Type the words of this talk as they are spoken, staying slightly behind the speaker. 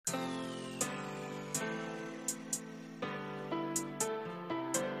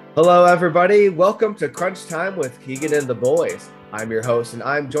Hello, everybody. Welcome to Crunch Time with Keegan and the boys. I'm your host, and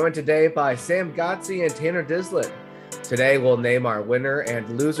I'm joined today by Sam Gotze and Tanner Dislin. Today, we'll name our winner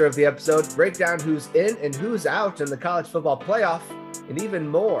and loser of the episode, break down who's in and who's out in the college football playoff, and even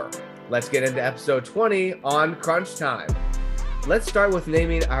more. Let's get into episode 20 on Crunch Time. Let's start with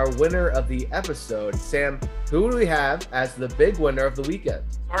naming our winner of the episode. Sam, who do we have as the big winner of the weekend?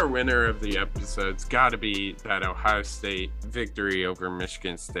 Our winner of the episode's got to be that Ohio State victory over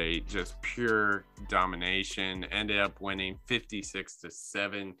Michigan State. Just pure domination. Ended up winning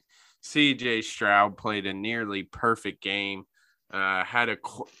 56-7. CJ Stroud played a nearly perfect game. Had a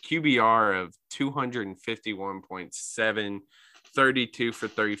QBR of 251.7, 32 for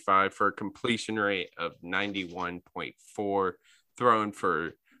 35 for a completion rate of 91.4, thrown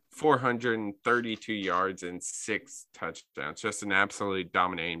for 432 yards and 6 touchdowns. Just an absolutely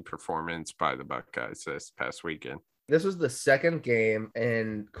dominating performance by the Buckeyes this past weekend. This was the second game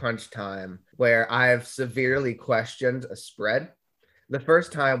in Crunch Time where I've severely questioned a spread. The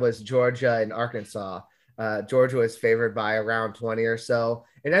first time was Georgia and Arkansas. Georgia was favored by around 20 or so.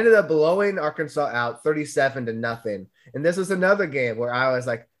 It ended up blowing Arkansas out 37-0. And this was another game where I was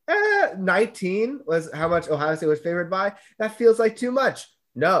like, 19 was how much Ohio State was favored by. That feels like too much.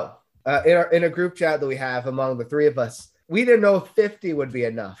 No, in a group chat that we have among the three of us, we didn't know 50 would be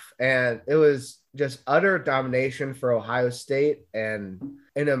enough. And it was just utter domination for Ohio State and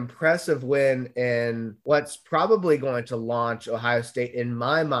an impressive win in what's probably going to launch Ohio State, in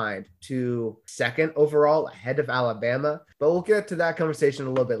my mind, to second overall ahead of Alabama. But we'll get to that conversation a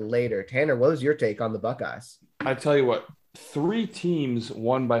little bit later. Tanner, what was your take on the Buckeyes? I tell you what, 3 teams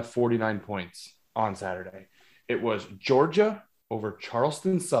won by 49 points on Saturday. It was Georgia over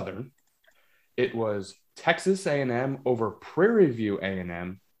Charleston Southern. It was Texas A&M over Prairie View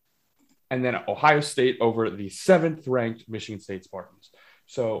A&M. And then Ohio State over the 7th-ranked Michigan State Spartans.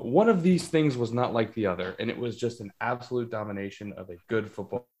 So one of these things was not like the other, and it was just an absolute domination of a good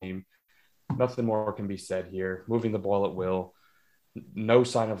football team. Nothing more can be said here. Moving the ball at will. No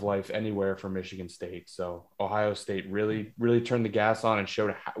sign of life anywhere for Michigan State. So Ohio State really, really turned the gas on and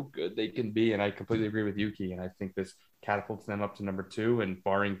showed how good they can be. And I completely agree with Yuki. And I think this catapults them up to number 2, and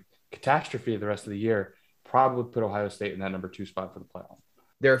barring catastrophe the rest of the year, probably put Ohio State in that number 2 spot for the playoff.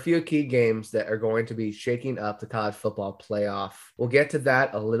 There are a few key games that are going to be shaking up the college football playoff. We'll get to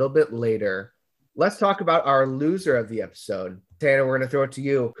that a little bit later. Let's talk about our loser of the episode. Tanner, we're going to throw it to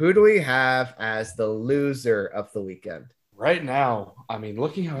you. Who do we have as the loser of the weekend? Right now, I mean,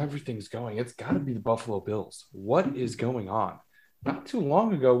 looking how everything's going, it's got to be the Buffalo Bills. What is going on? Not too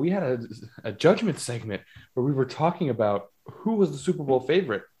long ago, we had a judgment segment where we were talking about who was the Super Bowl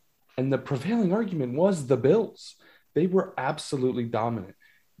favorite, and the prevailing argument was the Bills. They were absolutely dominant.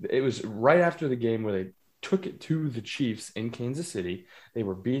 It was right after the game where they took it to the Chiefs in Kansas City. They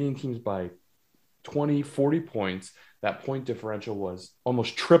were beating teams by 20, 40 points. That point differential was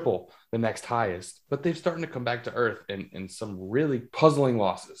almost triple the next highest, but they've started to come back to earth in some really puzzling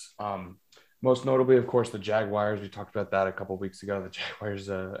losses. Most notably, of course, the Jaguars. We talked about that a couple of weeks ago. The Jaguars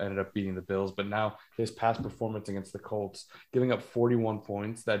ended up beating the Bills, but now his past performance against the Colts, giving up 41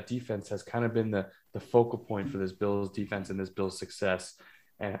 points, that defense has kind of been the focal point for this Bills defense and this Bills success,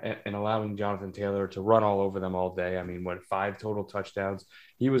 and allowing Jonathan Taylor to run all over them all day. I mean, 5 total touchdowns?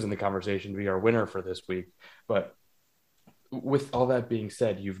 He was in the conversation to be our winner for this week. But with all that being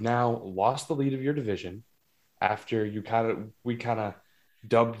said, you've now lost the lead of your division after we kind of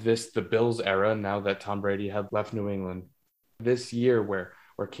dubbed this the Bills era now that Tom Brady had left New England. This year where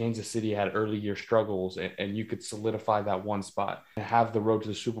Kansas City had early year struggles and you could solidify that one spot and have the road to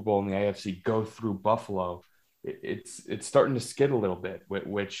the Super Bowl in the AFC go through Buffalo, it's starting to skid a little bit,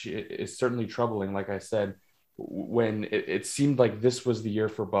 which is certainly troubling. Like I said, when it seemed like this was the year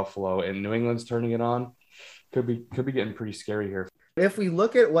for Buffalo and New England's turning it on, could be getting pretty scary here. If we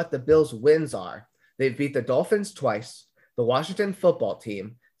look at what the Bills' wins are, they've beat the Dolphins twice, the Washington football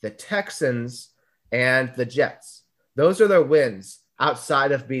team, the Texans, and the Jets. Those are their wins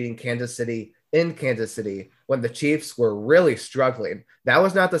outside of beating Kansas City in Kansas City when the Chiefs were really struggling. That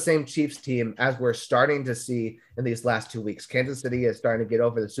was not the same Chiefs team as we're starting to see in these last 2 weeks. Kansas City is starting to get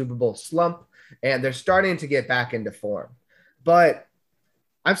over the Super Bowl slump, and they're starting to get back into form. But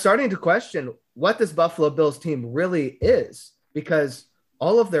I'm starting to question what this Buffalo Bills team really is, because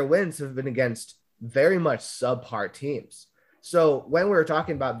all of their wins have been against very much subpar teams. So when we were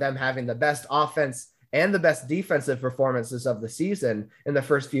talking about them having the best offense and the best defensive performances of the season in the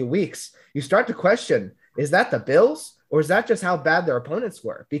first few weeks, you start to question, is that the Bills or is that just how bad their opponents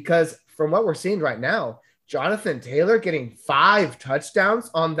were? Because from what we're seeing right now, Jonathan Taylor getting 5 touchdowns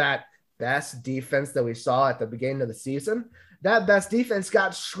on that best defense that we saw at the beginning of the season, that best defense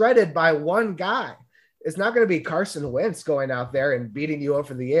got shredded by one guy. It's not going to be Carson Wentz going out there and beating you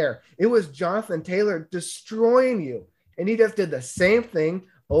over the air. It was Jonathan Taylor destroying you. And he just did the same thing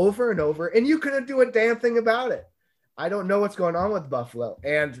over and over, and you couldn't do a damn thing about it. I don't know what's going on with Buffalo.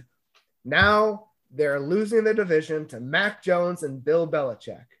 And now they're losing the division to Mac Jones and Bill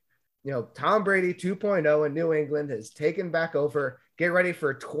Belichick. Tom Brady 2.0 in New England has taken back over. Get ready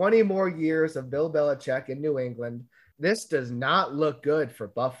for 20 more years of Bill Belichick in New England. This does not look good for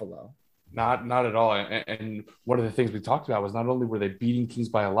Buffalo. Not at all. And one of the things we talked about was not only were they beating teams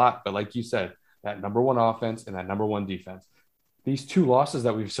by a lot, but like you said, that number one offense and that number one defense. These two losses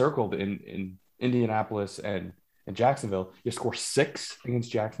that we've circled in Indianapolis and Jacksonville, you score 6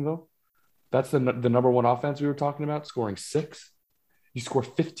 against Jacksonville. That's the number one offense we were talking about, scoring 6. You score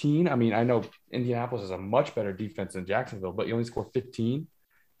 15. I mean, I know Indianapolis is a much better defense than Jacksonville, but you only score 15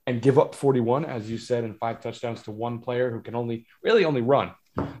 and give up 41, as you said, and 5 touchdowns to one player who can only run.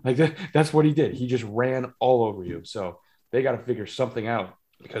 Like that's what he did. He just ran all over you. So they got to figure something out,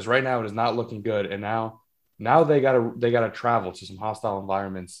 because right now it is not looking good. And now they got to travel to some hostile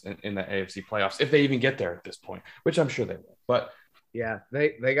environments in the AFC playoffs, if they even get there at this point, which I'm sure they will. But yeah,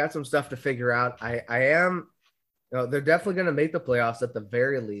 they got some stuff to figure out. They're definitely going to make the playoffs at the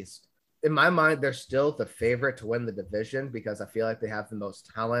very least. In my mind, they're still the favorite to win the division because I feel like they have the most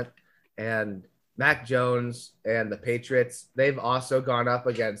talent. And Mac Jones and the Patriots, they've also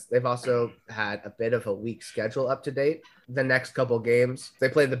had a bit of a weak schedule up to date. The next couple games, they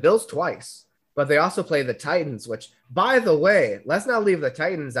play the Bills twice, but they also play the Titans, which, by the way, let's not leave the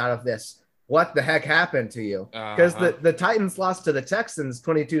Titans out of this. What the heck happened to you? Because the Titans lost to the Texans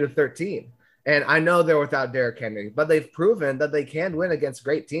 22-13. And I know they're without Derrick Henry, but they've proven that they can win against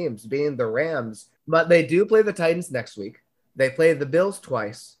great teams, being the Rams. But they do play the Titans next week. They play the Bills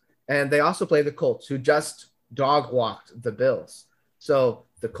twice. And they also play the Colts, who just dog-walked the Bills. So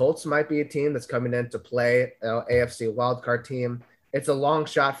the Colts might be a team that's coming in to play AFC wildcard team. It's a long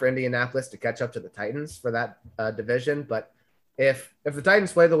shot for Indianapolis to catch up to the Titans for that division. But if the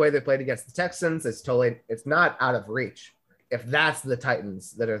Titans play the way they played against the Texans, it's not out of reach. If that's the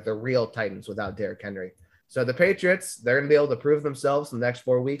Titans that are the real Titans without Derrick Henry. So the Patriots, they're going to be able to prove themselves in the next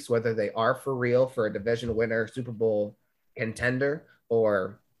 4 weeks, whether they are for real for a division winner, Super Bowl contender,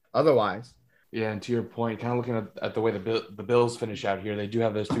 or otherwise. Yeah, and to your point, kind of looking at the way the Bills finish out here, they do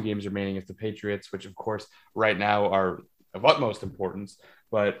have those 2 games remaining against the Patriots, which, of course, right now are of utmost importance.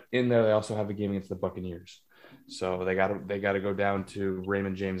 But in there, they also have a game against the Buccaneers. So they got to go down to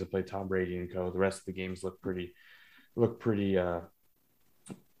Raymond James and play Tom Brady and co. The rest of the games look pretty I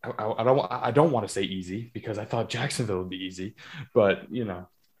don't want to say easy, because I thought Jacksonville would be easy, but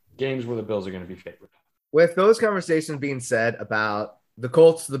games where the Bills are going to be favored. With those conversations being said about the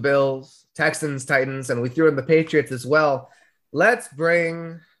Colts, the Bills, Texans, Titans, and we threw in the Patriots as well,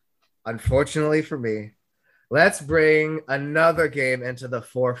 unfortunately for me, let's bring another game into the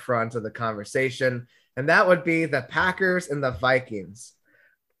forefront of the conversation, and that would be the Packers and the Vikings.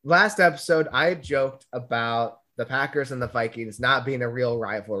 Last episode, I joked about the Packers and the Vikings not being a real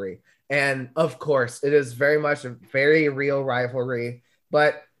rivalry. And of course, it is very much a very real rivalry,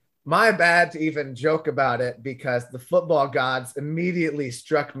 but my bad to even joke about it, because the football gods immediately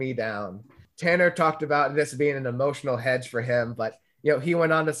struck me down. Tanner talked about this being an emotional hedge for him, but he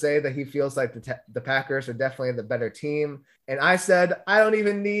went on to say that he feels like the Packers are definitely the better team. And I said, I don't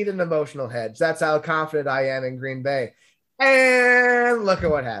even need an emotional hedge. That's how confident I am in Green Bay. And look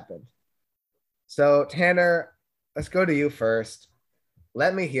at what happened. So Tanner, let's go to you first.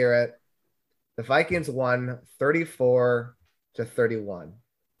 Let me hear it. The Vikings won 34-31.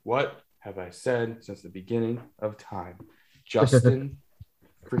 What have I said since the beginning of time? Justin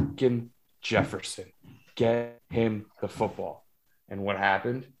freaking Jefferson. Get him the football. And what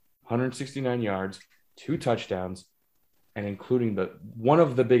happened? 169 yards, 2 touchdowns, and including one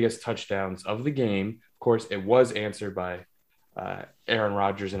of the biggest touchdowns of the game. Of course, it was answered by Aaron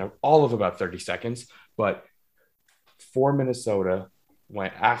Rodgers in all of about 30 seconds. But for Minnesota,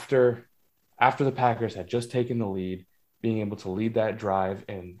 went after the Packers had just taken the lead, being able to lead that drive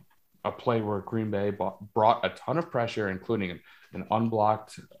in a play where Green Bay brought a ton of pressure, including an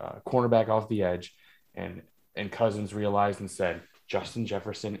unblocked cornerback off the edge, and Cousins realized and said, Justin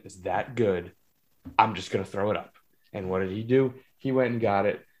Jefferson is that good. I'm just going to throw it up. And what did he do? He went and got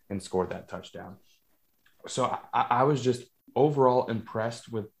it and scored that touchdown. So I was just overall impressed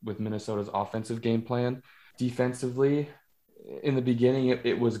with Minnesota's offensive game plan. Defensively, in the beginning,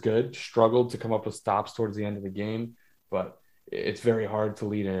 it was good. Struggled to come up with stops towards the end of the game, but it's very hard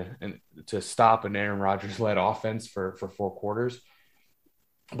to to stop an Aaron Rodgers-led offense for 4 quarters.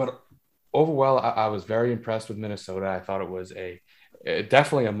 But overall, I was very impressed with Minnesota. I thought it was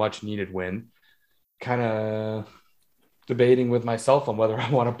definitely a much needed win. Kind of debating with myself on whether I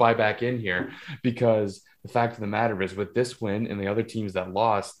want to buy back in here, because the fact of the matter is, with this win and the other teams that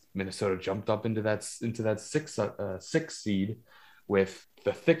lost, Minnesota jumped up into that sixth seed with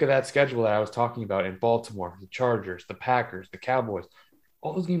the thick of that schedule that I was talking about in Baltimore, the Chargers, the Packers, the Cowboys.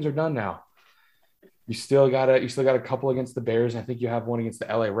 All those games are done now. You still got a couple against the Bears. And I think you have one against the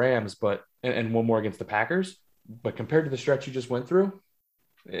LA Rams, and one more against the Packers. But compared to the stretch you just went through,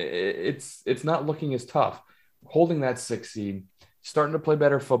 it's not looking as tough. Holding that sixth seed, starting to play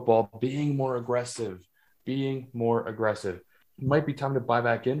better football, being more aggressive. It might be time to buy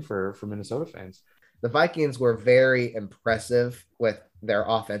back in for Minnesota fans. The Vikings were very impressive with their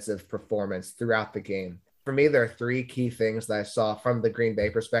offensive performance throughout the game. For me, there are three key things that I saw from the Green Bay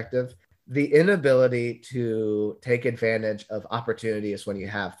perspective. The inability to take advantage of opportunities when you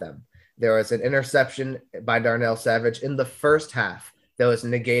have them. There was an interception by Darnell Savage in the first half that was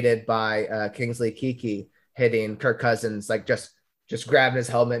negated by Kingsley Keke hitting Kirk Cousins, like just grabbing his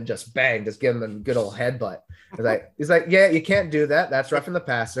helmet and just bang, just give him a good old headbutt. He's like, yeah, you can't do that. That's roughing the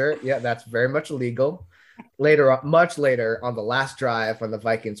passer. Yeah, that's very much illegal. Much later on the last drive, when the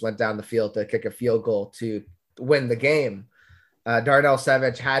Vikings went down the field to kick a field goal to win the game, Darnell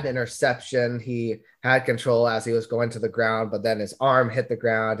Savage had interception. He had control as he was going to the ground, but then his arm hit the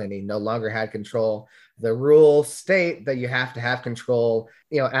ground and he no longer had control. The rules state that you have to have control,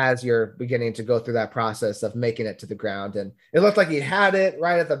 as you're beginning to go through that process of making it to the ground. And it looked like he had it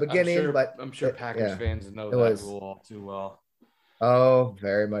right at the beginning, but I'm sure Packers fans know that rule all too well. Oh,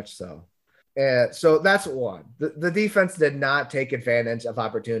 very much so. And so that's one. The defense did not take advantage of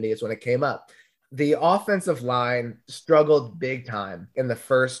opportunities when it came up. The offensive line struggled big time in the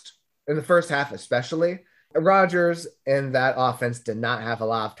first half, especially. Rodgers and that offense did not have a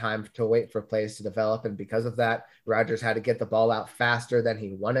lot of time to wait for plays to develop. And because of that, Rodgers had to get the ball out faster than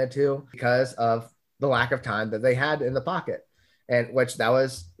he wanted to because of the lack of time that they had in the pocket. And which that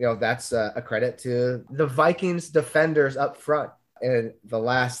was, that's a credit to the Vikings defenders up front. And the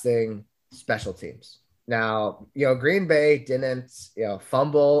last thing, special teams. Now, Green Bay didn't,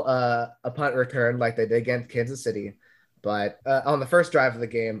 fumble a punt return like they did against Kansas City. But on the first drive of the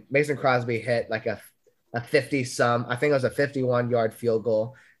game, Mason Crosby hit like a 50-some, I think it was a 51-yard field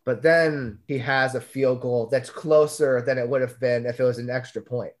goal. But then he has a field goal that's closer than it would have been if it was an extra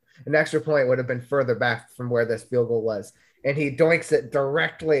point. An extra point would have been further back from where this field goal was. And he doinks it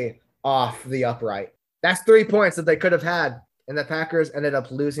directly off the upright. That's 3 points that they could have had. And the Packers ended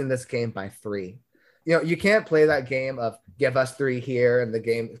up losing this game by 3. You can't play that game of give us 3 here and the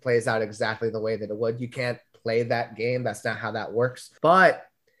game plays out exactly the way that it would. You can't play that game. That's not how that works. But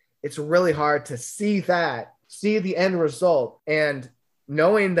it's really hard to see the end result. And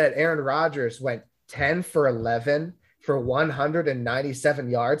knowing that Aaron Rodgers went 10 for 11 for 197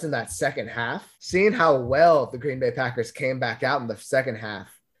 yards in that second half, seeing how well the Green Bay Packers came back out in the second half,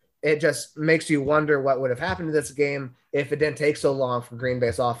 it just makes you wonder what would have happened to this game if it didn't take so long for Green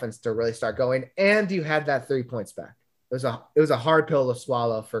Bay's offense to really start going. And you had that 3 points back. It was a hard pill to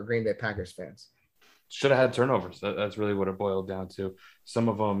swallow for Green Bay Packers fans. Should have had turnovers. That's really what it boiled down to. Some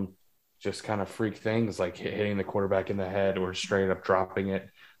of them just kind of freak things like hitting the quarterback in the head or straight up dropping it.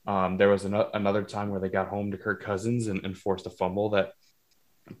 There was another time where they got home to Kirk Cousins and forced a fumble that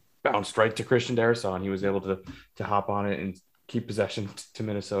bounced right to Christian Darrisaw, and he was able to hop on it and keep possession to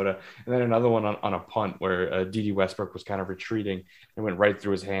Minnesota. And then another one on a punt where D.D. Westbrook was kind of retreating and went right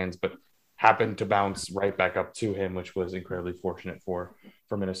through his hands, but happened to bounce right back up to him, which was incredibly fortunate for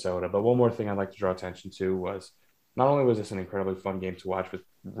Minnesota. But one more thing I'd like to draw attention to was not only was this an incredibly fun game to watch with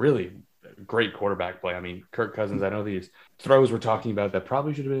really great quarterback play. I mean, Kirk Cousins, I know these throws we're talking about that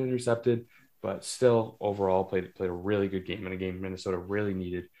probably should have been intercepted, but still overall played a really good game and a game Minnesota really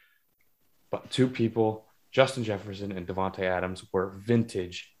needed. But 2 people, Justin Jefferson and Davante Adams, were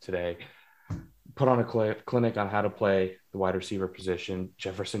vintage today. Put on a clinic on how to play the wide receiver position.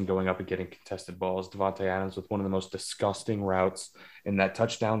 Jefferson going up and getting contested balls. Davante Adams with one of the most disgusting routes in that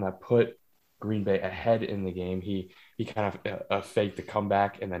touchdown that put Green Bay ahead in the game. He kind of faked the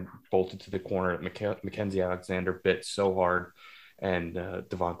comeback and then bolted to the corner. Mackenzie Alexander bit so hard, and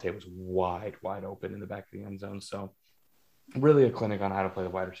Davante was wide open in the back of the end zone. So really a clinic on how to play the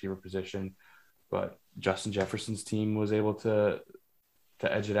wide receiver position. But Justin Jefferson's team was able to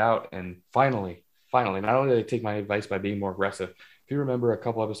edge it out. And finally, not only did they take my advice by being more aggressive, if you remember a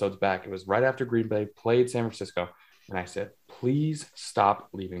couple episodes back, it was right after Green Bay played San Francisco. And I said, please stop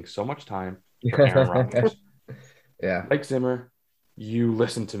leaving so much time for Aaron Rodgers. Yeah. Mike Zimmer, you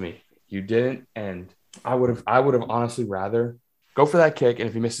listened to me. You didn't. And I would have honestly rather Go for that kick, and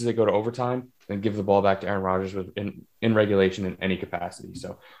if he misses it, go to overtime, then give the ball back to Aaron Rodgers in regulation in any capacity.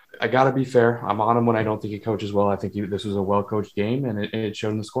 So I got to be fair. I'm on him when I don't think he coaches well. I think this was a well-coached game, and it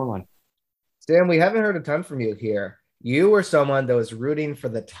showed in the scoreline. Sam, we haven't heard a ton from you here. You were someone that was rooting for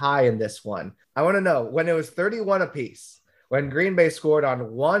the tie in this one. I want to know, when it was 31 apiece, when Green Bay scored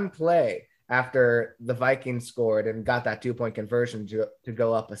on one play after the Vikings scored and got that 2-point conversion to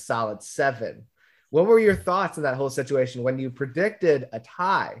go up a solid 7, what were your thoughts in that whole situation when you predicted a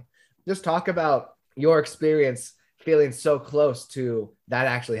tie? Just talk about your experience feeling so close to that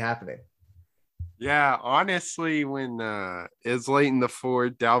actually happening. Yeah, honestly, when it was late in the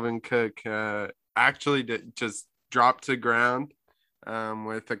fourth, Dalvin Cook actually just dropped to ground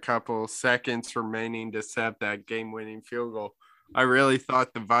with a couple seconds remaining to set that game-winning field goal. I really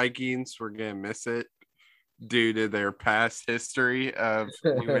thought the Vikings were going to miss it due to their past history of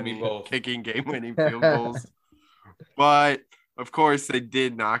kicking game-winning field goals. But, of course, they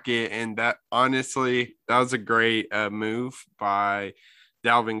did knock it, and that was a great move by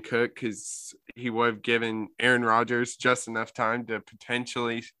Dalvin Cook, because he would have given Aaron Rodgers just enough time to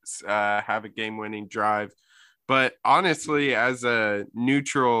potentially have a game-winning drive. But honestly, as a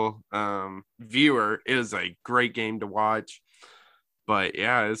neutral viewer, it was a great game to watch. But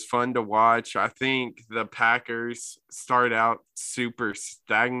yeah, it's fun to watch. I think the Packers start out super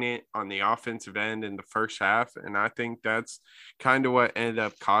stagnant on the offensive end in the first half, and I think that's kind of what ended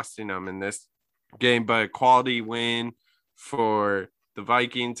up costing them in this game. But a quality win for the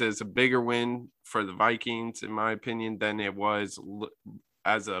Vikings is a bigger win for the Vikings, in my opinion, than it was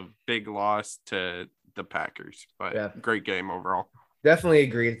as a big loss to the Packers. But yeah, great game overall. Definitely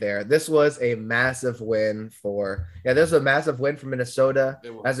agreed there. This was a massive win for Minnesota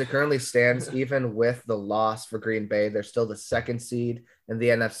as it currently stands. Even with the loss for Green Bay, they're still the second seed in the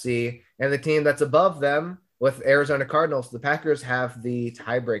NFC, and the team that's above them with Arizona Cardinals, the Packers have the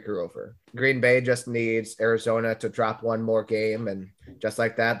tiebreaker over. Green Bay just needs Arizona to drop one more game, and just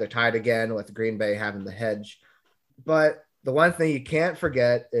like that, they're tied again with Green Bay having the hedge. But the one thing you can't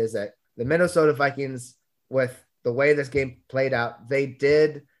forget is that the Minnesota Vikings, with the way this game played out, they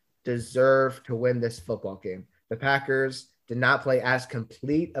did deserve to win this football game. The Packers did not play as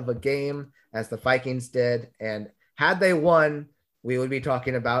complete of a game as the Vikings did, and had they won, we would be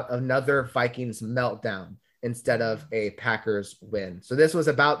talking about another Vikings meltdown instead of a Packers win. So this was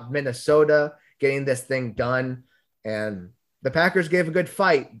about Minnesota getting this thing done, and the Packers gave a good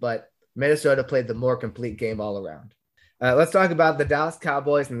fight, but Minnesota played the more complete game all around. Let's talk about the Dallas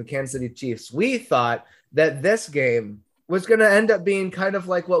Cowboys and the Kansas City Chiefs. We thought that this game was going to end up being kind of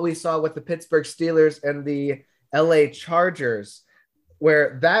like what we saw with the Pittsburgh Steelers and the LA Chargers,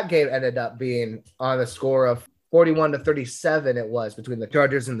 where that game ended up being on a score of 41-37. It was between the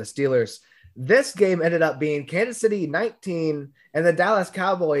Chargers and the Steelers. This game ended up being Kansas City 19 and the Dallas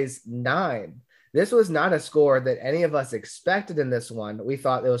Cowboys 9. This was not a score that any of us expected in this one. We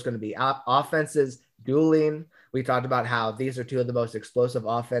thought it was going to be offenses dueling. We talked about how these are two of the most explosive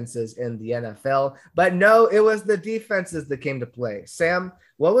offenses in the NFL, but no, it was the defenses that came to play. Sam,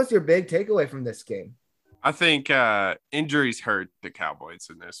 what was your big takeaway from this game? I think injuries hurt the Cowboys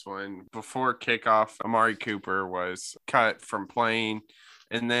in this one. Before kickoff, Amari Cooper was cut from playing,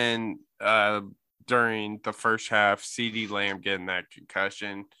 and then during the first half, CeeDee Lamb getting that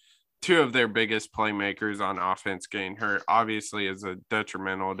concussion. Two of their biggest playmakers on offense getting hurt, obviously is a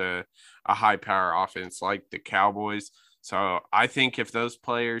detrimental to a high-power offense like the Cowboys. So I think if those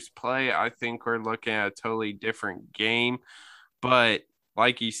players play, I think we're looking at a totally different game. But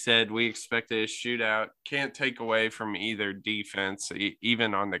like you said, we expected a shootout. Can't take away from either defense,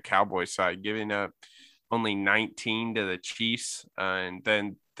 even on the Cowboys side, giving up only 19 to the Chiefs. And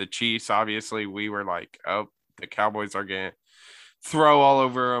then the Chiefs, obviously, we were like, oh, the Cowboys are going to throw all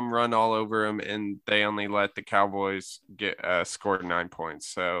over them, run all over them, and they only let the Cowboys get scored 9 points.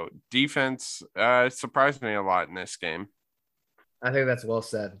 So defense surprised me a lot in this game. I think that's well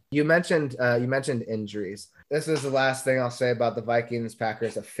said. You mentioned injuries. This is the last thing I'll say about the Vikings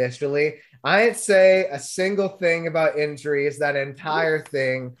Packers officially. I didn't say a single thing about injuries, that entire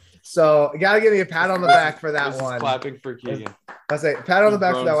thing. So you gotta give me a pat on the back for that one. Clapping for Keegan. I say pat on the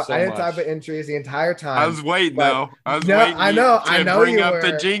back for that one. I didn't talk about injuries the entire time. I was waiting though. I know bring you up were.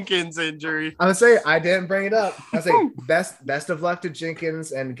 The Jenkins injury. I would say I didn't bring it up. I say best of luck to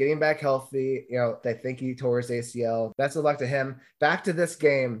Jenkins and getting back healthy. You know, I think he tore his ACL. Best of luck to him. Back to this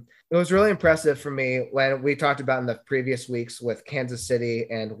game. It was really impressive for me when we talked about in the previous weeks with Kansas City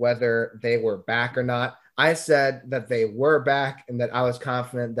and whether they were back or not. I said that they were back and that I was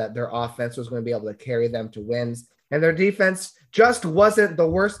confident that their offense was going to be able to carry them to wins. And their defense just wasn't the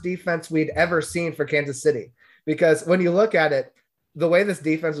worst defense we'd ever seen for Kansas City. Because when you look at it, the way this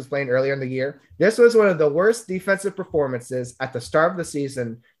defense was playing earlier in the year, this was one of the worst defensive performances at the start of the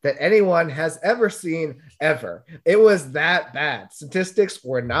season that anyone has ever seen ever. It was that bad. Statistics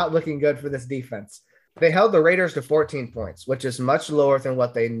were not looking good for this defense. They held the Raiders to 14 points, which is much lower than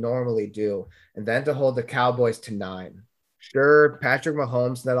what they normally do, and then to hold the Cowboys to 9. Sure, Patrick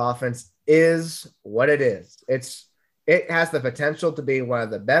Mahomes, that offense is what it is. It has the potential to be one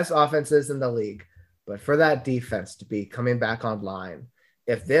of the best offenses in the league. But for that defense to be coming back online,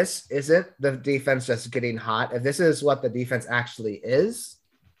 if this isn't the defense just getting hot, if this is what the defense actually is,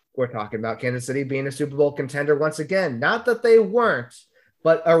 we're talking about Kansas City being a Super Bowl contender once again. Not that they weren't,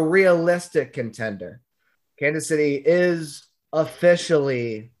 but a realistic contender. Kansas City is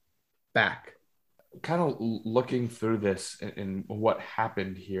officially back. Kind of looking through this and what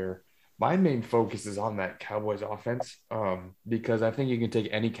happened here, my main focus is on that Cowboys offense, because I think you can take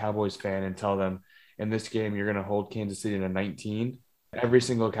any Cowboys fan and tell them in this game you're going to hold Kansas City to 19. Every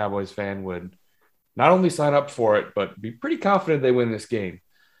single Cowboys fan would not only sign up for it, but be pretty confident they win this game.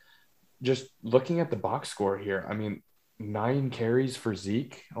 Just looking at the box score here, I mean, 9 carries for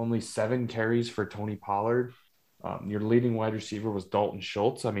Zeke, only 7 carries for Tony Pollard. Your leading wide receiver was Dalton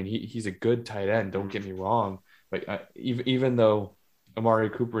Schultz. I mean, he's a good tight end, don't get me wrong. But even though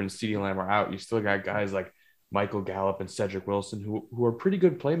Amari Cooper and CeeDee Lamb are out, you still got guys like Michael Gallup and Cedric Wilson who are pretty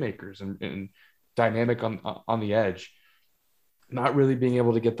good playmakers and dynamic on the edge. Not really being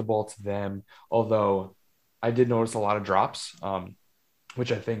able to get the ball to them, although I did notice a lot of drops,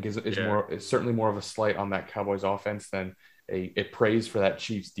 which I think is certainly more of a slight on that Cowboys offense than a praise for that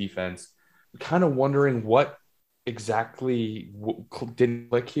Chiefs defense. Kind of wondering what exactly didn't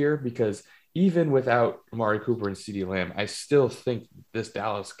click here, because even without Amari Cooper and CeeDee Lamb, I still think this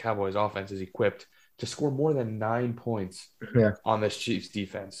Dallas Cowboys offense is equipped to score more than 9 points on this Chiefs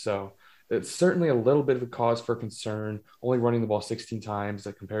defense. So it's certainly a little bit of a cause for concern, only running the ball 16 times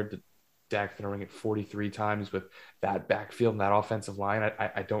compared to Dak throwing it 43 times with that backfield and that offensive line.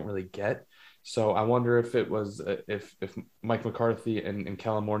 I don't really get. So I wonder if it was if Mike McCarthy and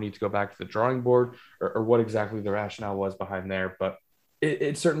Kellen Moore need to go back to the drawing board, or what exactly the rationale was behind there. But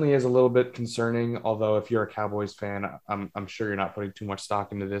it certainly is a little bit concerning. Although if you're a Cowboys fan, I'm sure you're not putting too much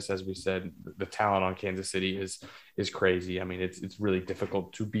stock into this. As we said, the talent on Kansas City is crazy. I mean, it's really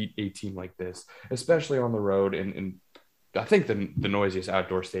difficult to beat a team like this, especially on the road. And I think the noisiest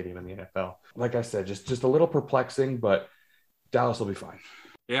outdoor stadium in the NFL. Like I said, just a little perplexing, but Dallas will be fine.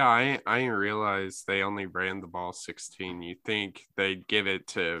 Yeah, I didn't realize they only ran the ball 16. You think they'd give it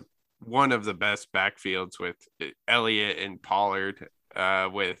to one of the best backfields with Elliott and Pollard,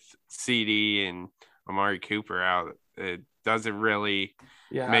 with CD and Amari Cooper out. It doesn't really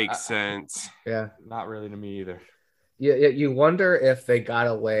make sense. Yeah, not really to me either. Yeah, you wonder if they got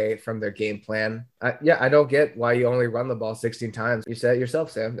away from their game plan. I don't get why you only run the ball 16 times. You said it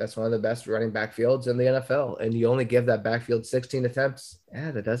yourself, Sam. That's one of the best running backfields in the NFL, and you only give that backfield 16 attempts. Yeah,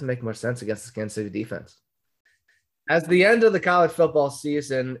 that doesn't make much sense against the Kansas City defense. As the end of the college football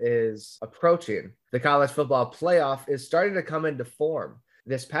season is approaching, the college football playoff is starting to come into form.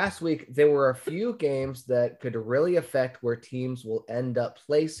 This past week, there were a few games that could really affect where teams will end up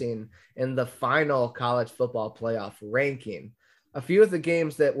placing in the final college football playoff ranking. A few of the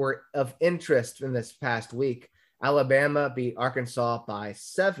games that were of interest in this past week: Alabama beat Arkansas by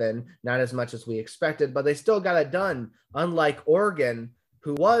 7, not as much as we expected, but they still got it done. Unlike Oregon,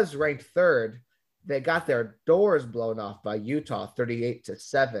 who was ranked 3rd, they got their doors blown off by Utah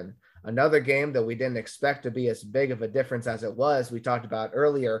 38-7. Another game that we didn't expect to be as big of a difference as it was, we talked about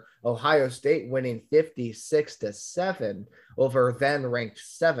earlier, Ohio State winning 56-7 over then ranked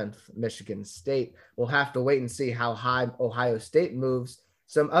 7th Michigan State. We'll have to wait and see how high Ohio State moves.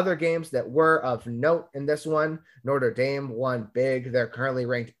 Some other games that were of note in this one: Notre Dame won big. They're currently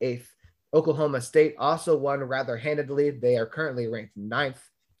ranked 8th. Oklahoma State also won rather handedly. They are currently ranked 9th.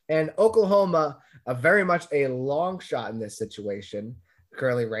 And Oklahoma, very much a long shot in this situation,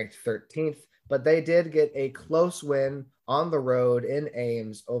 currently ranked 13th, but they did get a close win on the road in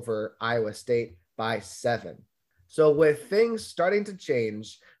Ames over Iowa State by 7. So with things starting to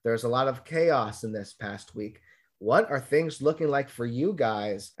change, there's a lot of chaos in this past week. What are things looking like for you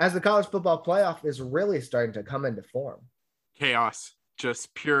guys as the college football playoff is really starting to come into form? Chaos,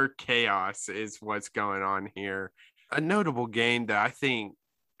 just pure chaos is what's going on here. A notable game that I think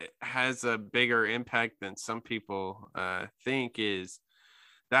has a bigger impact than some people think is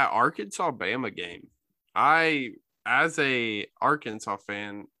that Arkansas-Bama game. As a Arkansas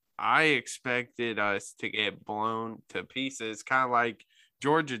fan, I expected us to get blown to pieces, kind of like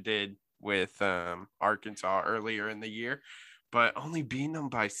Georgia did with Arkansas earlier in the year, but only beating them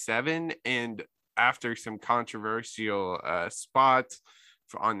by 7. And after some controversial spots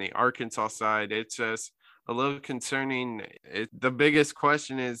on the Arkansas side. It's just a little concerning. The biggest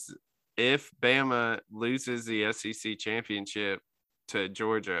question is if Bama loses the SEC championship to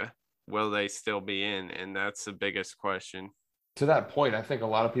Georgia, will they still be in? And that's the biggest question. To that point, I think a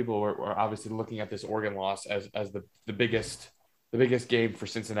lot of people were obviously looking at this Oregon loss as the biggest game for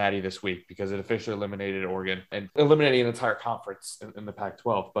Cincinnati this week because it officially eliminated Oregon and eliminating an entire conference in the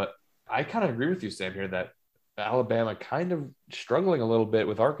Pac-12. But I kind of agree with you, Sam, here that Alabama kind of struggling a little bit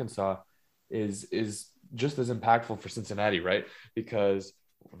with Arkansas is just as impactful for Cincinnati, right? Because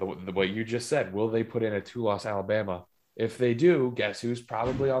what you just said, will they put in a 2-loss Alabama? If they do, guess who's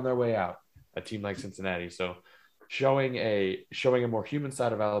probably on their way out? A team like Cincinnati. So showing a more human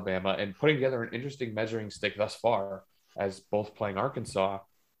side of Alabama and putting together an interesting measuring stick thus far as both playing Arkansas.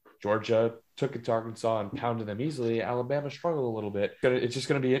 Georgia took it to Arkansas and pounded them easily. Alabama struggled a little bit. It's just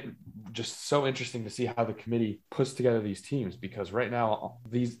going to be just so interesting to see how the committee puts together these teams because right now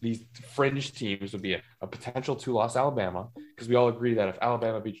these fringe teams would be a potential 2-loss Alabama because we all agree that if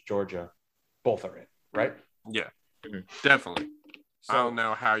Alabama beats Georgia, both are in, right? Yeah, definitely. So, I don't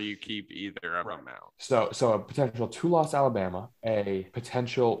know how you keep either of them out. So a potential 2-loss Alabama, a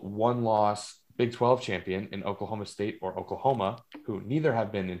potential 1-loss Big 12 champion in Oklahoma State or Oklahoma, who neither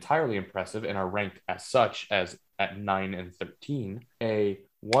have been entirely impressive and are ranked as such as at 9 and 13, a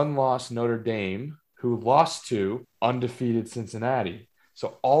 1-loss Notre Dame who lost to undefeated Cincinnati.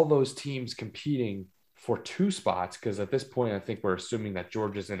 So all those teams competing for 2 spots, because at this point, I think we're assuming that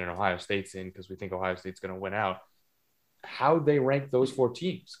Georgia's in and Ohio State's in because we think Ohio State's going to win out. How they rank those 4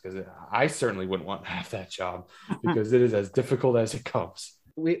 teams? Because I certainly wouldn't want to have that job because it is as difficult as it comes.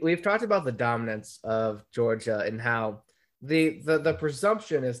 We've talked about the dominance of Georgia and how the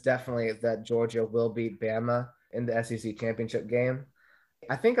presumption is definitely that Georgia will beat Bama in the SEC championship game.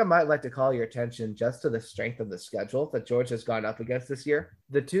 I think I might like to call your attention just to the strength of the schedule that Georgia has gone up against this year.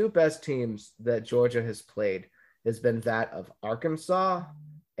 The 2 best teams that Georgia has played has been that of Arkansas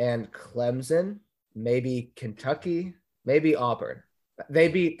and Clemson, maybe Kentucky, maybe Auburn. They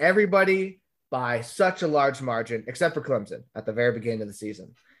beat everybody by such a large margin, except for Clemson at the very beginning of the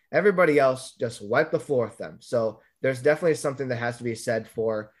season. Everybody else just wiped the floor with them. So there's definitely something that has to be said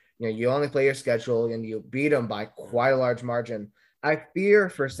for, you only play your schedule and you beat them by quite a large margin. I fear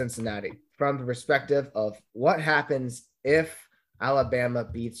for Cincinnati from the perspective of what happens if Alabama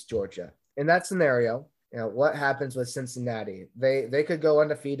beats Georgia. In that scenario, what happens with Cincinnati? They could go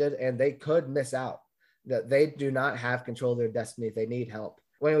undefeated and they could miss out. That they do not have control of their destiny. They need help.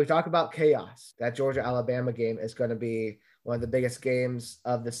 When we talk about chaos, that Georgia-Alabama game is going to be one of the biggest games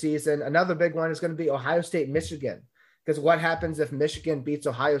of the season. Another big one is going to be Ohio State-Michigan, because what happens if Michigan beats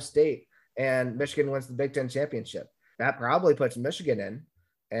Ohio State and Michigan wins the Big Ten championship? That probably puts Michigan in.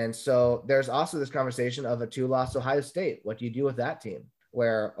 And so there's also this conversation of a 2-loss Ohio State. What do you do with that team?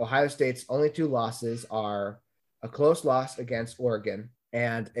 Where Ohio State's only 2 losses are a close loss against Oregon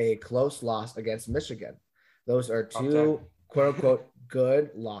and a close loss against Michigan. Those are 2 quote-unquote good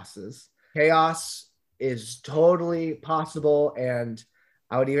losses. Chaos is totally possible, and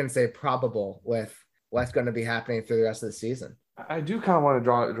I would even say probable with what's going to be happening through the rest of the season. I do kind of want to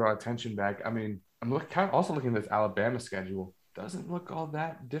draw attention back. I mean, I'm also looking at this Alabama schedule. Doesn't look all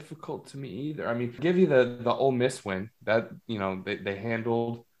that difficult to me either. I mean, give you the Ole Miss win that they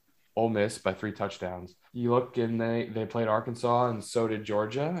handled Ole Miss by 3 touchdowns. You look and they played Arkansas and so did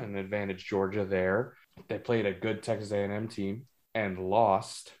Georgia and advantaged Georgia there. They played a good Texas A&M team and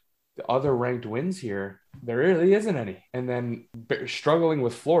lost. The other ranked wins here, there really isn't any. And then struggling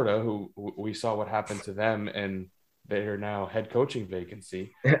with Florida, who we saw what happened to them and their now head coaching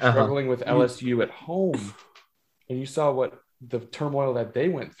vacancy. Struggling with LSU at home. And you saw what the turmoil that they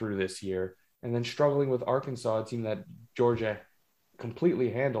went through this year. And then struggling with Arkansas, a team that Georgia completely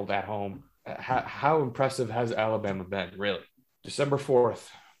handled at home. How impressive has Alabama been, really? December 4th,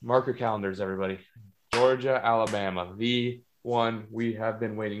 mark your calendars, everybody. Georgia, Alabama, the one we have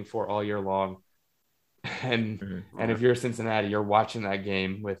been waiting for all year long. And if you're Cincinnati, you're watching that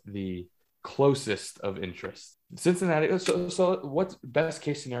game with the closest of interest. Cincinnati. So what's best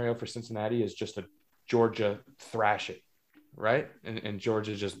case scenario for Cincinnati is just a Georgia thrashing, right? And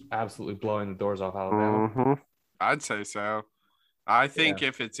Georgia just absolutely blowing the doors off Alabama. Mm-hmm. I'd say so. I think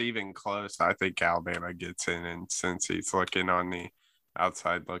if it's even close, I think Alabama gets in, and since he's looking on the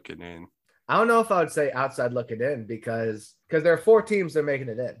outside looking in. I don't know if I would say outside looking in because there are 4 teams that are making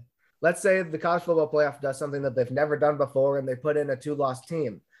it in. Let's say the college football playoff does something that they've never done before and they put in a 2-loss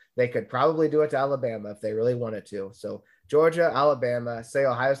team. They could probably do it to Alabama if they really wanted to. So Georgia, Alabama, say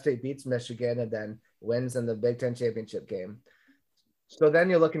Ohio State beats Michigan and then wins in the Big Ten championship game. So then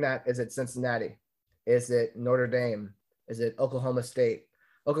you're looking at, is it Cincinnati? Is it Notre Dame? Is it Oklahoma State?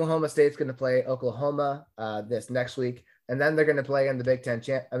 Oklahoma State's going to play Oklahoma this next week, and then they're going to play in the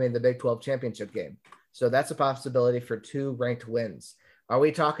the Big 12 championship game. So that's a possibility for 2 ranked wins. Are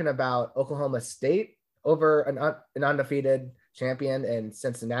we talking about Oklahoma State over an undefeated champion in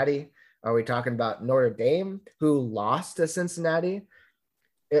Cincinnati? Are we talking about Notre Dame, who lost to Cincinnati?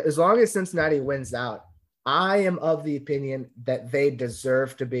 As long as Cincinnati wins out, I am of the opinion that they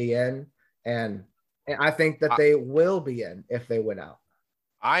deserve to be in, and I think that they will be in if they win out.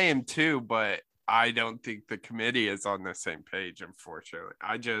 I am too, but I don't think the committee is on the same page, unfortunately.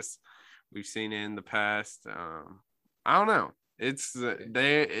 We've seen it in the past. I don't know. It's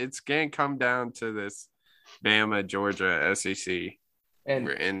going to come down to this Bama, Georgia, SEC, and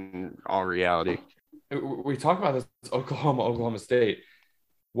in all reality. We talk about this Oklahoma State.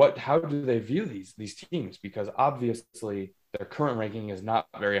 How do they view these teams? Because obviously their current ranking is not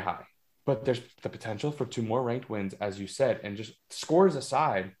very high, but there's the potential for 2 more ranked wins, as you said. And just scores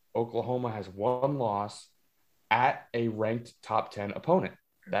aside, Oklahoma has 1 loss at a ranked top 10 opponent.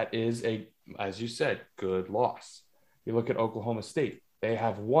 That is as you said, good loss. You look at Oklahoma State, they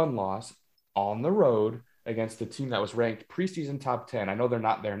have 1 loss on the road against a team that was ranked preseason top 10. I know they're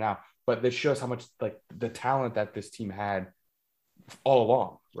not there now, but this shows how much the talent that this team had all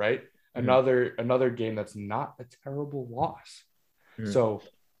along, right? Mm-hmm. Another game that's not a terrible loss. Mm-hmm. So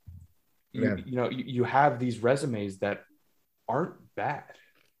you have these resumes that aren't bad.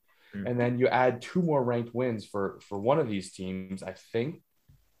 Mm-hmm. And then you add 2 more ranked wins for one of these teams. I think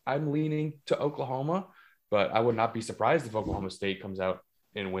I'm leaning to Oklahoma, but I would not be surprised if Oklahoma State comes out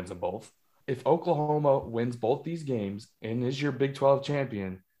and wins them both. If Oklahoma wins both these games and is your Big 12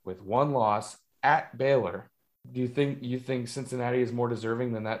 champion with 1 loss at Baylor, do you think Cincinnati is more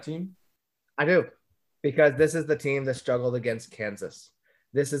deserving than that team? I do, because this is the team that struggled against Kansas.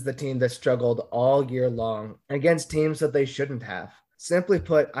 This is the team that struggled all year long against teams that they shouldn't have. Simply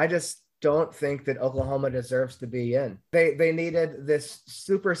put, I just don't think that Oklahoma deserves to be in. They needed this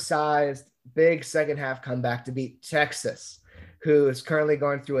supersized big second half comeback to beat Texas, who is currently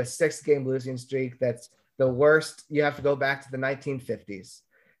going through a 6-game losing streak that's the worst. You have to go back to the 1950s.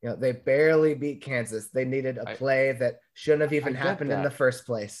 They barely beat Kansas. They needed a play that shouldn't have even happened in the first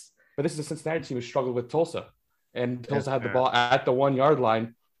place. But this is a Cincinnati team who struggled with Tulsa. And Tulsa had the ball at the 1-yard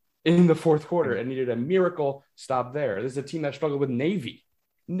line in the 4th quarter and needed a miracle stop there. This is a team that struggled with Navy.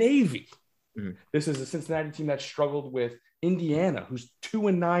 Mm-hmm. This is a Cincinnati team that struggled with Indiana, who's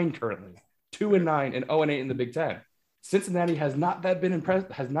 2-9 currently. 2-9 and 0-8 in the Big Ten. Cincinnati has not been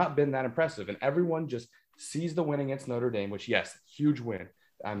that impressive. And everyone just sees the win against Notre Dame, which, yes, huge win.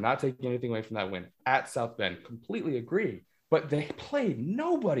 I'm not taking anything away from that win at South Bend. Completely agree. But they played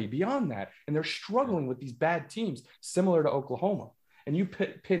nobody beyond that. And they're struggling with these bad teams similar to Oklahoma. And you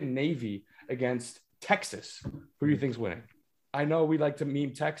pin Navy against Texas. Who do you think's winning? I know we like to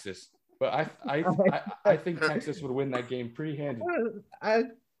meme Texas, but I think Texas would win that game pretty handily. I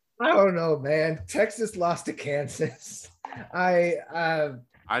don't know, man. Texas lost to Kansas. I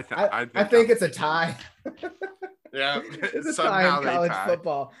think it's a tie. Yeah, it's a tie in college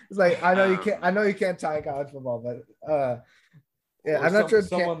football. It's like I know you can't tie in college football, but I'm not sure.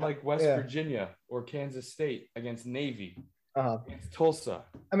 Someone like West Virginia or Kansas State against Navy, against Tulsa.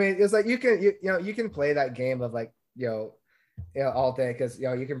 I mean, it's like you can play that game of all day because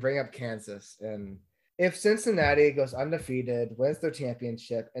you can bring up Kansas, and if Cincinnati goes undefeated, wins their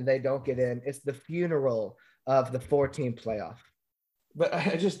championship, and they don't get in, it's the funeral of the 4-team playoff. But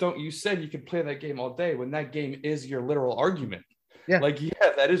I just don't. You said you could play that game all day when that game is your literal argument. Yeah,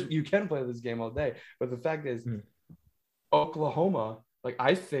 that is. You can play this game all day, but the fact is, Oklahoma.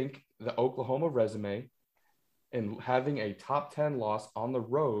 I think the Oklahoma resume and having a top 10 loss on the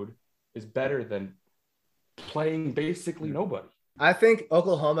road is better than playing basically nobody. I think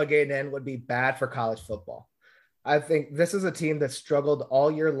Oklahoma getting in would be bad for college football. I think this is a team that struggled all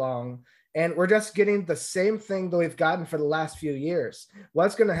year long. And we're just getting the same thing that we've gotten for the last few years.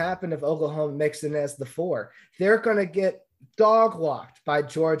 What's going to happen if Oklahoma makes it as the 4? They're going to get dog walked by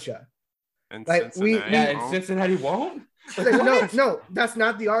Georgia. And Cincinnati won't? No, that's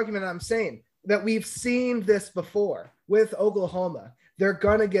not the argument I'm saying. That we've seen this before with Oklahoma. They're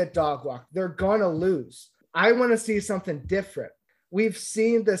going to get dog walked. They're going to lose. I want to see something different. We've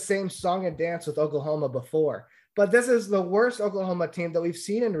seen the same song and dance with Oklahoma before. But this is the worst Oklahoma team that we've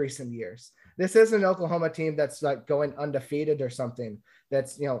seen in recent years. This isn't an Oklahoma team that's going undefeated or something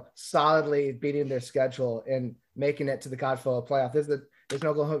that's, solidly beating their schedule and making it to the college football playoff. There's an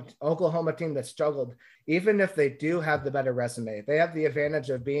Oklahoma team that struggled. Even if they do have the better resume, they have the advantage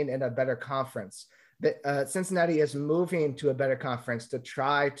of being in a better conference. Cincinnati is moving to a better conference to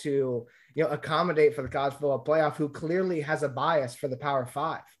try to accommodate for the college football playoff, who clearly has a bias for the Power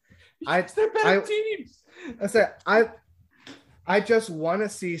Five. They're bad teams. I just want to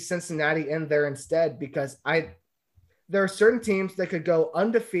see Cincinnati in there instead, because there are certain teams that could go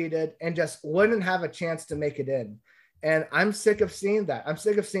undefeated and just wouldn't have a chance to make it in. And I'm sick of seeing that. I'm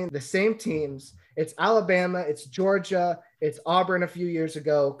sick of seeing the same teams. It's Alabama, it's Georgia, it's Auburn a few years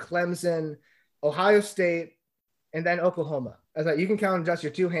ago, Clemson, Ohio State, and then Oklahoma. As you can count on just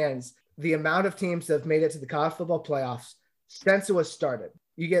your two hands the amount of teams that have made it to the college football playoffs since it was started.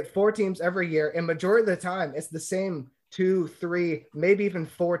 You get 4 teams every year, and majority of the time, it's the same 2, 3, maybe even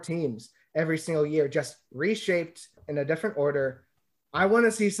 4 teams every single year, just reshaped in a different order. I want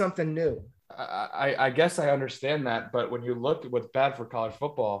to see something new. I guess I understand that, but when you look at what's bad for college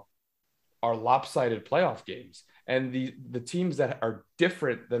football are lopsided playoff games. And the teams that are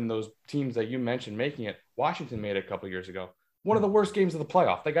different than those teams that you mentioned making it, Washington made it a couple of years ago. One of the worst games of the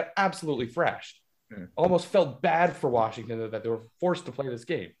playoff. They got absolutely thrashed. Almost felt bad for Washington that they were forced to play this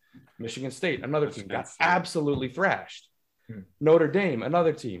game. Michigan State, another team, got absolutely thrashed. Notre Dame,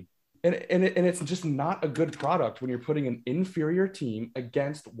 another team. And it's just not a good product when you're putting an inferior team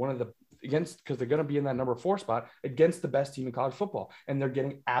against because they're going to be in that number 4 spot against the best team in college football, and they're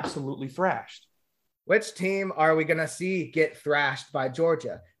getting absolutely thrashed. Which team are we going to see get thrashed by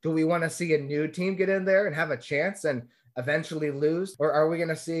Georgia? Do we want to see a new team get in there and have a chance and eventually lose? Or are we going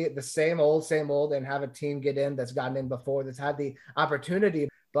to see the same old and have a team get in that's gotten in before, that's had the opportunity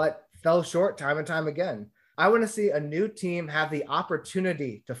but fell short time and time again? I want to see a new team have the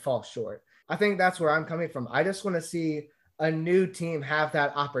opportunity to fall short. I think that's where I'm coming from. I just want to see a new team have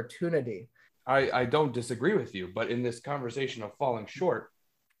that opportunity. I don't disagree with you, but in this conversation of falling short,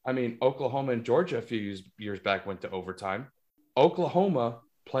 I mean, Oklahoma and Georgia a few years back went to overtime. Oklahoma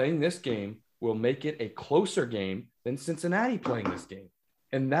playing this game will make it a closer game than Cincinnati playing this game.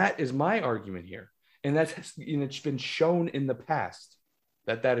 And that is my argument here. And it's been shown in the past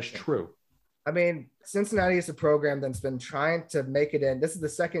that is true. I mean, Cincinnati is a program that's been trying to make it in. This is the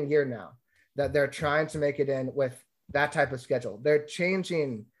second year now that they're trying to make it in with that type of schedule. They're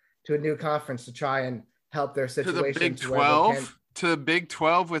changing to a new conference to try and help their situation. To the Big 12? To the Big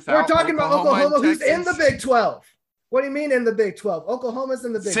 12 without We're talking about Oklahoma, who's in the Big 12. What do you mean in the Big 12? Oklahoma's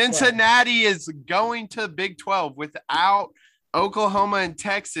in the Big 12. Cincinnati is going to Big 12 without Oklahoma and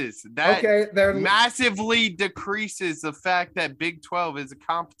Texas. That massively decreases the fact that Big 12 is a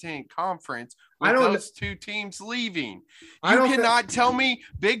competent conference with those 2 teams leaving. You cannot tell me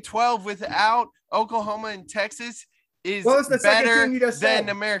Big 12 without Oklahoma and Texas is better than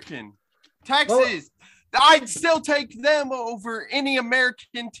American. Texas. I'd still take them over any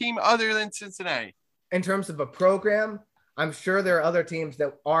American team other than Cincinnati. In terms of a program, I'm sure there are other teams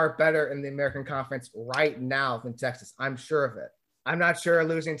that are better in the American Conference right now than Texas. I'm sure of it. I'm not sure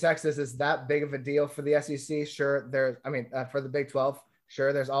losing Texas is that big of a deal for the SEC. Sure, for the Big 12,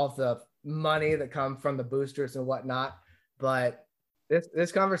 sure, there's all the money that come from the boosters and whatnot. But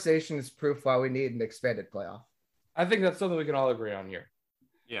this conversation is proof why we need an expanded playoff. I think that's something we can all agree on here.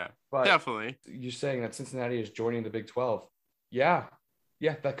 Yeah, but definitely. You're saying that Cincinnati is joining the Big 12. Yeah,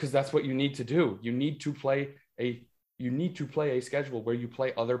 because that's what you need to do. You need to play a schedule where you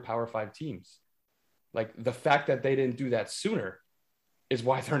play other Power 5 teams. Like, the fact that they didn't do that sooner is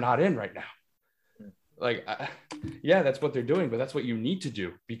why they're not in right now. Like, that's what they're doing, but that's what you need to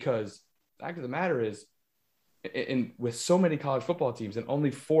do, because the fact of the matter is, with so many college football teams and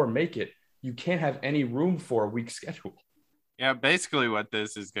only 4 make it, you can't have any room for a weak schedule. Yeah, basically what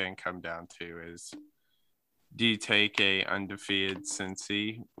this is going to come down to is, do you take a undefeated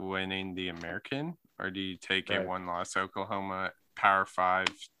Cincy winning the American, or do you take a 1-loss Oklahoma Power 5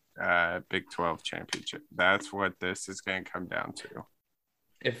 Big 12 championship? That's what this is going to come down to.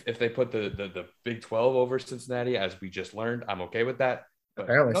 If they put the Big 12 over Cincinnati, as we just learned, I'm okay with that. But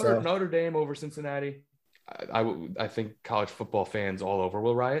Notre Dame over Cincinnati, I think college football fans all over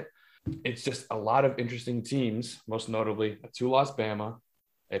will riot. It's just a lot of interesting teams, most notably a 2-loss Bama,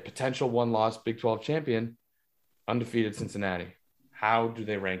 a potential 1-loss Big 12 champion, undefeated Cincinnati. How do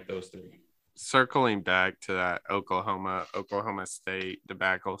they rank those 3? Circling back to that Oklahoma State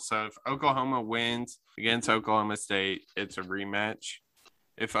debacle. So if Oklahoma wins against Oklahoma State, it's a rematch.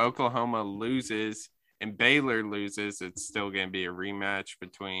 If Oklahoma loses and Baylor loses, it's still going to be a rematch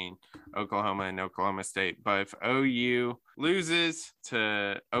between Oklahoma and Oklahoma State. But if OU loses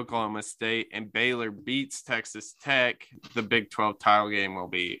to Oklahoma State and Baylor beats Texas Tech, the Big 12 title game will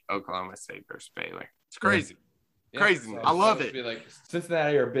be Oklahoma State versus Baylor. It's crazy. Crazy. I love it. Be like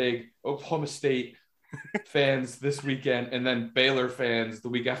Cincinnati are big, Oklahoma State fans this weekend, and then Baylor fans the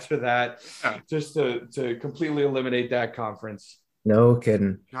week after that, just to completely eliminate that conference. No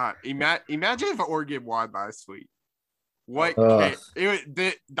kidding. God, imagine if Oregon won last week. What Ugh.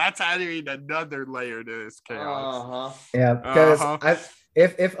 that's adding another layer to this chaos. Uh-huh. Yeah, because Uh-huh.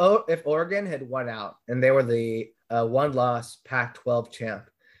 if Oregon had won out and they were the one-loss Pac-12 champ,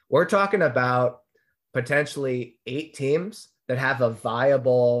 we're talking about potentially 8 teams that have a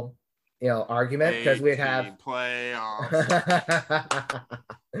viable, argument because we'd have 18 playoffs.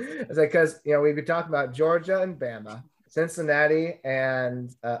 it's like because we'd be talking about Georgia and Bama, Cincinnati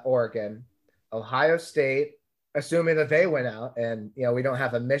and Oregon, Ohio State, assuming that they went out, and we don't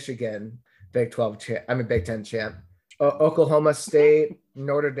have a Michigan Big 12 champ. I mean Big 10 champ. Oklahoma State,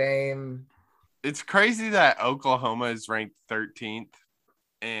 Notre Dame. It's crazy that Oklahoma is ranked 13th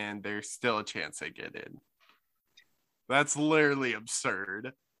and there's still a chance they get in. That's literally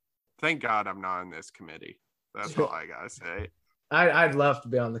absurd. Thank God I'm not in this committee. That's all I gotta say. I'd love to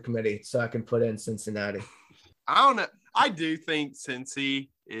be on the committee so I can put in Cincinnati. I don't know. I do think Cincy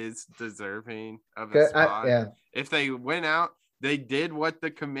is deserving of a spot. Yeah. If they went out, they did what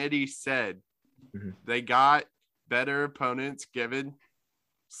the committee said. Mm-hmm. They got better opponents given.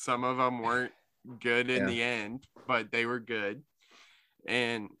 Some of them weren't good in the end, but they were good.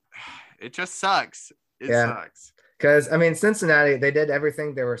 And it just sucks. It sucks. Because, Cincinnati, they did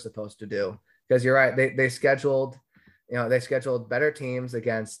everything they were supposed to do. Because you're right. They scheduled better teams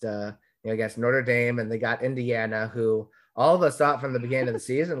against Notre Dame, and they got Indiana, who all of us thought from the beginning of the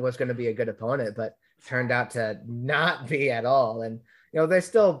season was going to be a good opponent, but turned out to not be at all. And, they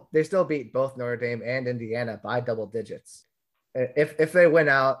still beat both Notre Dame and Indiana by double digits. If they win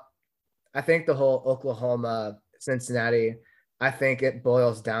out, I think the whole Oklahoma, Cincinnati, I think it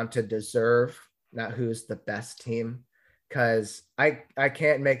boils down to deserve, not who's the best team. Because I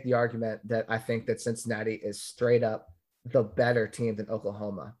can't make the argument that I think that Cincinnati is straight up the better team than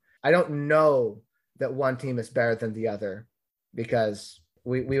Oklahoma. I don't know that one team is better than the other because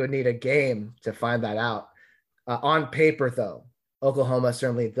we would need a game to find that out. On paper, though, Oklahoma is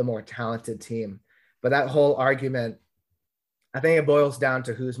certainly the more talented team. But that whole argument, I think it boils down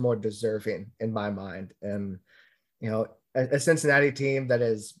to who's more deserving in my mind. And, a Cincinnati team that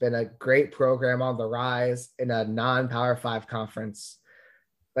has been a great program on the rise in a non-Power 5 conference,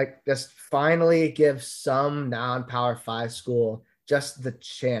 like just finally give some non-Power 5 school just the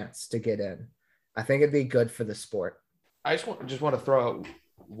chance to get in. I think it'd be good for the sport. I just want to throw out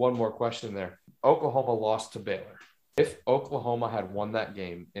one more question there. Oklahoma lost to Baylor. If Oklahoma had won that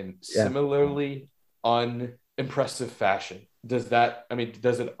game in similarly unimpressive fashion, does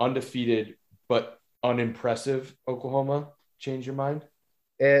it undefeated but unimpressive Oklahoma change your mind?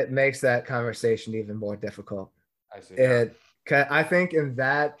 It makes that conversation even more difficult. I see. I think in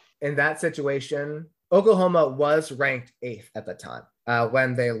that situation, Oklahoma was ranked 8th at the time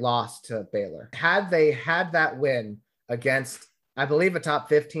when they lost to Baylor. Had they had that win against, I believe, a top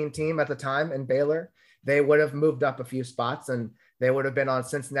 15 team at the time in Baylor, they would have moved up a few spots and they would have been on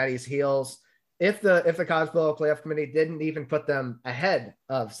Cincinnati's heels if the College Football Playoff Committee didn't even put them ahead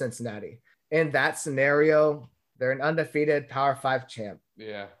of Cincinnati. In that scenario, they're an undefeated Power 5 champ.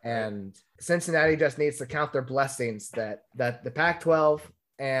 Yeah. And Cincinnati just needs to count their blessings that the Pac-12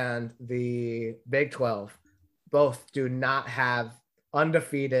 and the Big 12 both do not have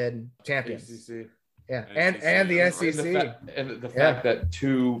undefeated champions. ACC. Yeah, and the SEC. And the fact that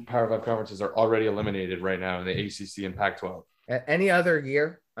 2 Power 5 conferences are already eliminated right now in the ACC and Pac-12. Any other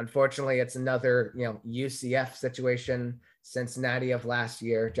year, unfortunately, it's another UCF situation. Cincinnati of last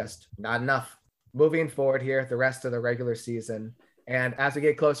year, just not enough. Moving forward here, the rest of the regular season, and as we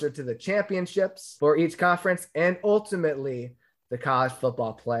get closer to the championships for each conference, and ultimately the college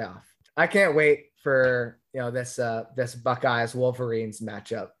football playoff, I can't wait for this Buckeyes Wolverines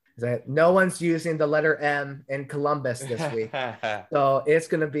matchup. No one's using the letter M in Columbus this week, so that's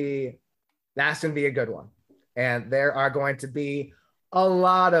gonna be a good one, and there are going to be a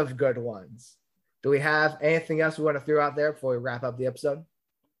lot of good ones. Do we have anything else we want to throw out there before we wrap up the episode?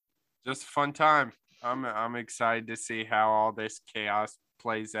 Just a fun time. I'm excited to see how all this chaos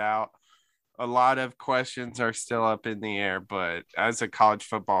plays out. A lot of questions are still up in the air, but as a college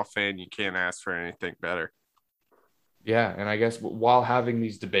football fan, you can't ask for anything better. Yeah, and I guess while having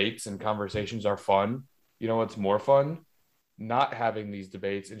these debates and conversations are fun, what's more fun? Not having these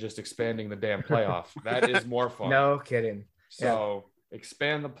debates and just expanding the damn playoff. That is more fun. No kidding. So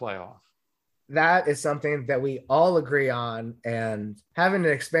expand the playoff. That is something that we all agree on, and having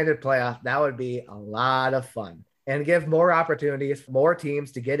an expanded playoff, that would be a lot of fun and give more opportunities for more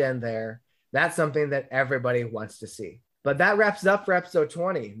teams to get in there. That's something that everybody wants to see. But that wraps it up for episode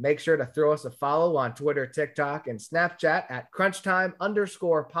 20. Make sure to throw us a follow on Twitter, TikTok, and Snapchat at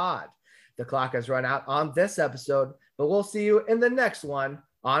CrunchTime_pod. The clock has run out on this episode, But we'll see you in the next one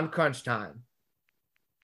on Crunch Time.